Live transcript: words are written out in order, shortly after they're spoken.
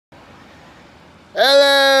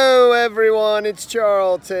Hello everyone, it's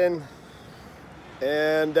Charlton,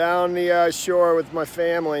 and down the shore with my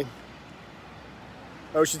family.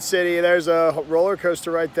 Ocean City, there's a roller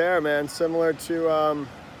coaster right there, man, similar to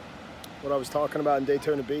what I was talking about in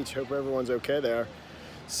Daytona Beach. Hope everyone's okay there.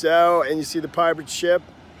 So, and you see the pirate ship.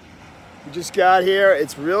 We just got here.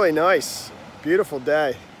 It's really nice, beautiful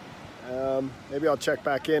day. Maybe I'll check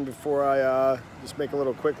back in before I just make a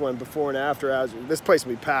little quick one before and after. This place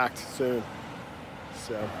will be packed soon.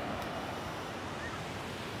 So,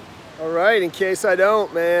 all right, in case I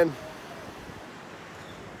don't, man,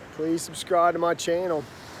 please subscribe to my channel.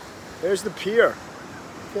 There's the pier.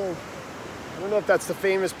 Okay. I don't know if that's the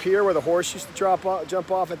famous pier where the horse used to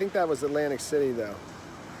jump off. I think that was Atlantic City, though.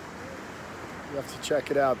 You have to check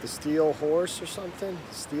it out. The Steel Horse or something?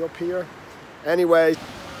 Steel Pier? Anyway.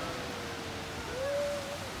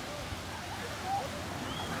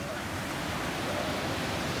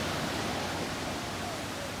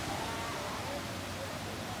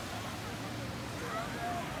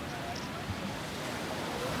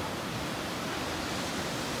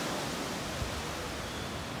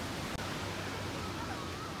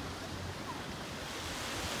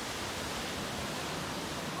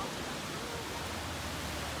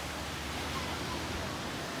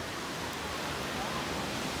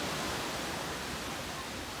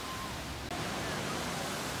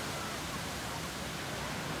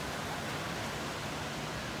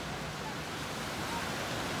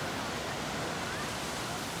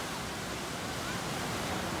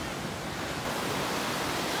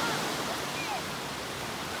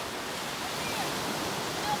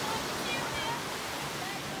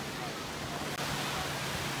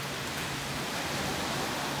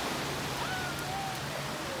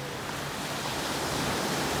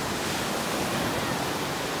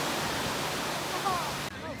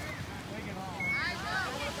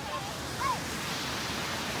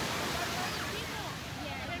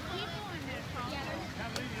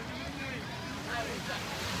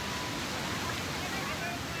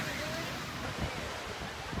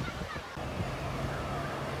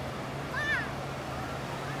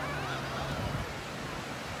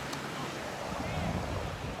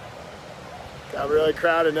 Got really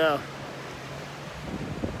crowded now.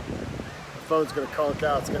 The phone's gonna conk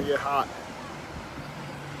out, it's gonna get hot.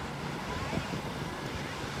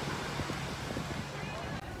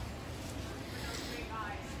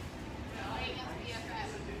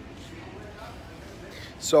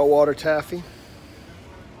 Saltwater taffy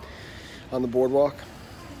on the boardwalk.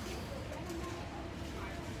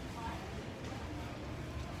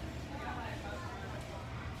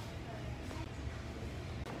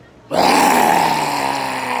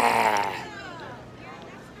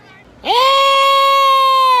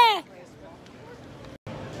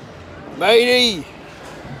 Matey!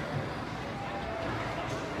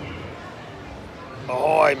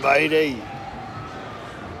 Ahoy, matey!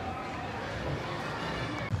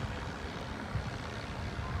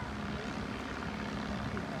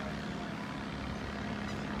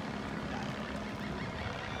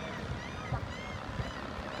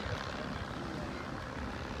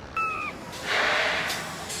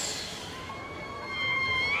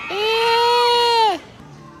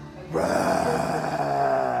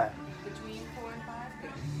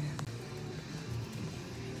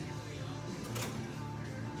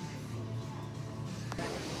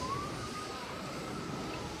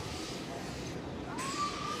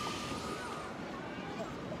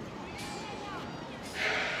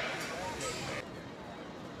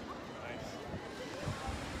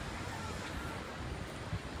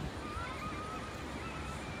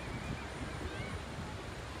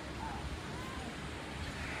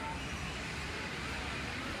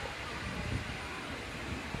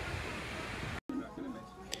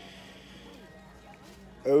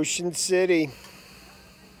 Ocean City.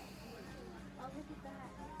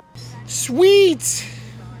 Sweet!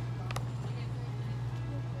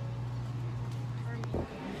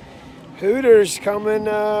 Hooters coming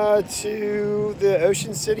to the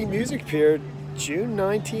Ocean City Music Pier June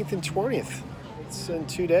 19th and 20th. It's in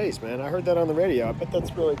 2 days, man. I heard that on the radio. I bet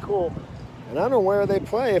that's really cool. And I don't know where they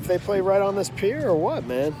play, if they play right on this pier or what,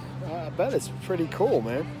 man. I bet it's pretty cool,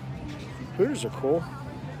 man. Hooters are cool.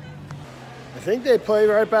 I think they play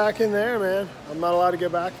right back in there, man. I'm not allowed to go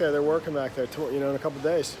back there. They're working back there, you know, in a couple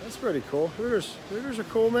days. That's pretty cool. Hooters are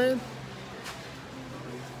cool, man.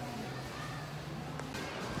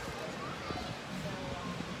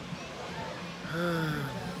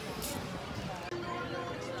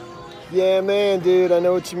 Yeah, man, dude. I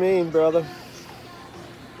know what you mean, brother.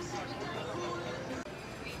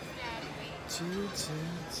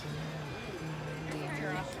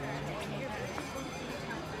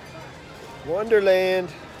 Wonderland.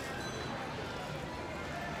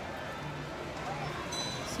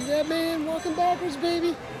 See that man walking backwards,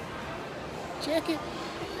 baby? Check it.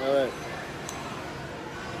 All right.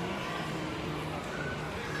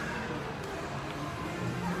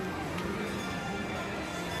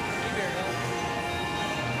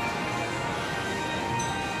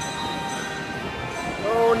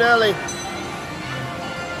 Oh, Nelly.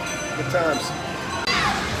 Good times.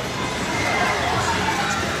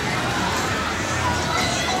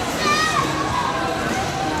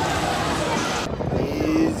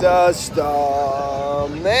 He's a star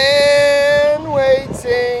man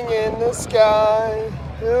waiting in the sky.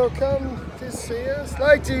 He'll come to see us,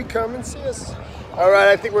 like to come and see us. All right,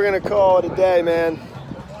 I think we're gonna call it a day, man.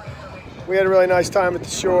 We had a really nice time at the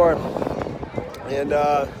shore. And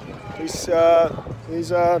please,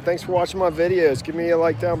 thanks for watching my videos. Give me a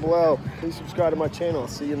like down below. Please subscribe to my channel. I'll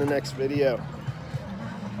see you in the next video.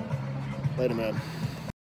 Later, man.